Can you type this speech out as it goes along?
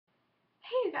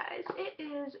Hey you guys, it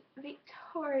is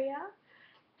Victoria,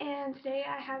 and today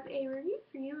I have a review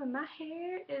for you, and my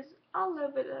hair is all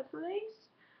over the place.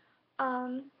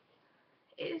 Um,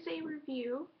 it is a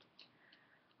review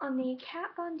on the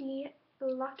Kat Von D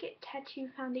Lock-It Tattoo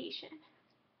Foundation.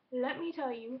 Let me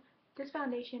tell you, this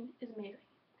foundation is amazing.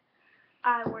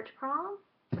 I wore it to prom,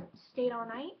 stayed all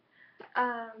night.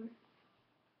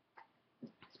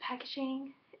 Its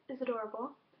packaging is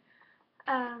adorable.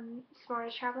 As far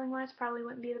as traveling wise, probably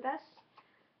wouldn't be the best,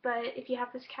 but if you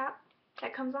have this cap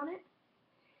that comes on it,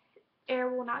 air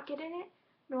will not get in it,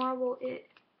 nor will it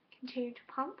continue to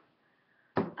pump.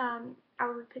 I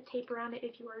would put tape around it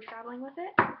if you were traveling with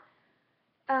it.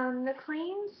 The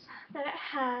claims that it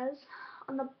has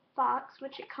on the box,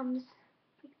 which it comes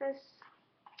like this,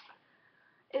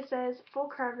 it says full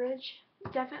coverage.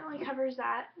 Definitely covers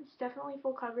that. It's definitely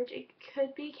full coverage. It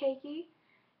could be cakey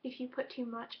if you put too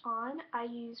much on. I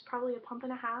use probably a pump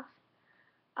and a half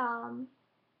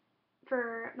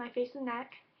for my face and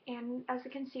neck and as a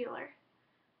concealer.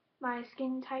 My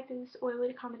skin type is oily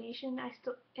to combination.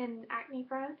 And acne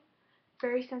prone,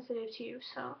 very sensitive too.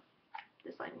 So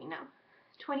just letting you know.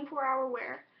 24-hour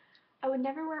wear. I would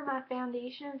never wear my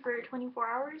foundation for 24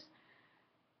 hours.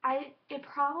 It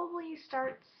probably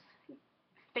starts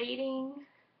fading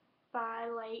by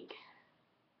like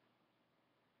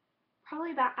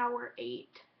probably about hour 8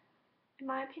 in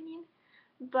my opinion.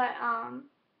 But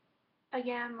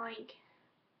again, like,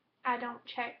 I don't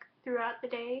check throughout the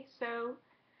day, so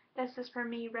that's just for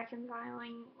me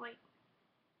reconciling, like,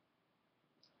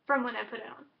 from when I put it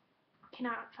on.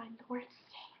 Cannot find the words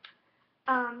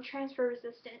today. Transfer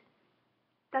resistant.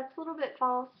 That's a little bit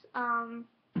false.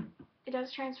 It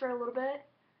does transfer a little bit.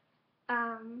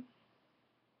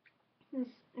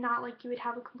 It's not like you would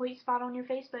have a complete spot on your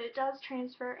face, but it does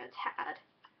transfer a tad.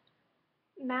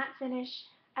 Matte finish.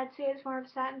 I'd say it's more of a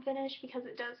satin finish because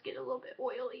it does get a little bit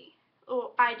oily.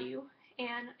 Oh, I do.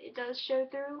 And it does show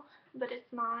through, but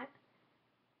it's not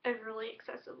overly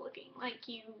excessive looking. Like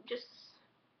you just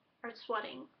are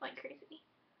sweating like crazy.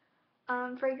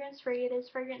 Fragrance free. It is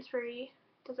fragrance free.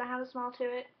 Doesn't have a smell to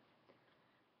it.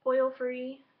 Oil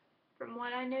free. From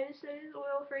what I noticed, it is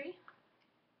oil free.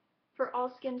 For all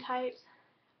skin types,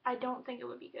 I don't think it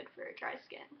would be good for dry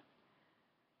skin.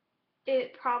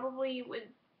 It probably would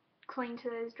cling to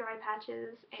those dry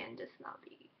patches and just not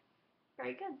be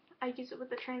very good. I use it with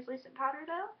the translucent powder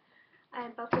though. I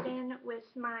buff it in with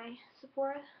my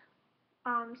Sephora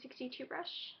 62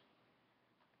 brush,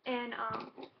 and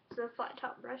it's a flat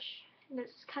top brush, and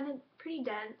it's kind of pretty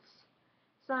dense.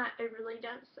 It's not overly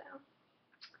dense though.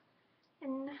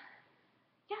 And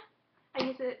yeah, I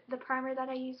use it. The primer that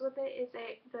I use with it is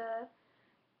the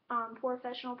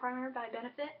Professional Primer by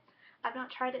Benefit. I've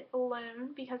not tried it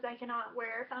alone because I cannot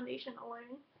wear foundation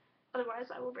alone,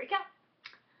 otherwise I will break out.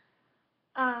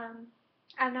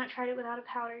 I've not tried it without a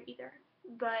powder either,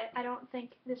 but I don't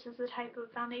think this is the type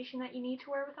of foundation that you need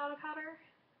to wear without a powder.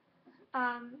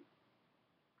 I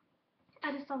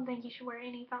just don't think you should wear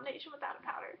any foundation without a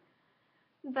powder.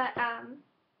 But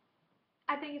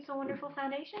I think it's a wonderful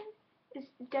foundation. It's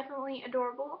definitely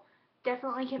adorable.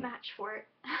 Definitely get matched for it.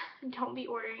 Don't be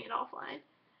ordering it offline.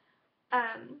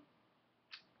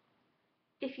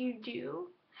 If you do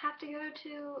have to go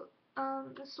to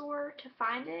the store to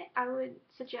find it, I would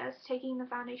suggest taking the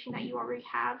foundation that you already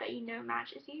have that you know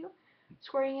matches you,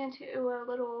 squirting into a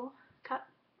little cup,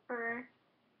 or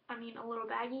a little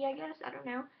baggie, I guess, I don't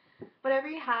know, whatever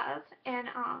you have, and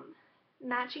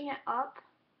matching it up,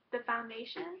 the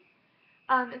foundation.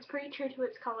 It's pretty true to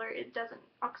its color. It doesn't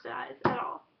oxidize at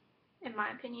all, in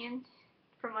my opinion,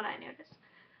 from what I noticed.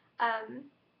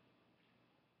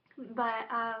 But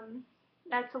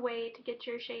that's a way to get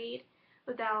your shade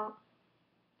without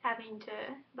having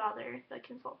to bother the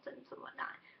consultants and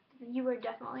whatnot. You are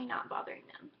definitely not bothering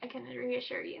them, I can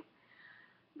reassure you.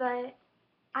 But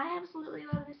I absolutely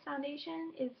love this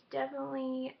foundation. It's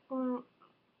definitely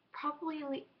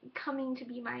probably coming to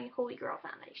be my holy grail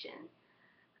foundation.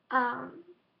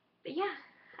 But yeah,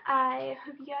 I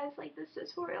hope you guys like this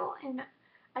tutorial, and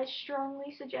I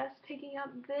strongly suggest picking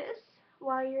up this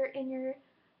while you're in your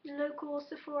local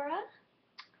Sephora.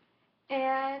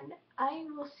 And I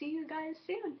will see you guys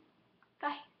soon.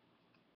 Bye.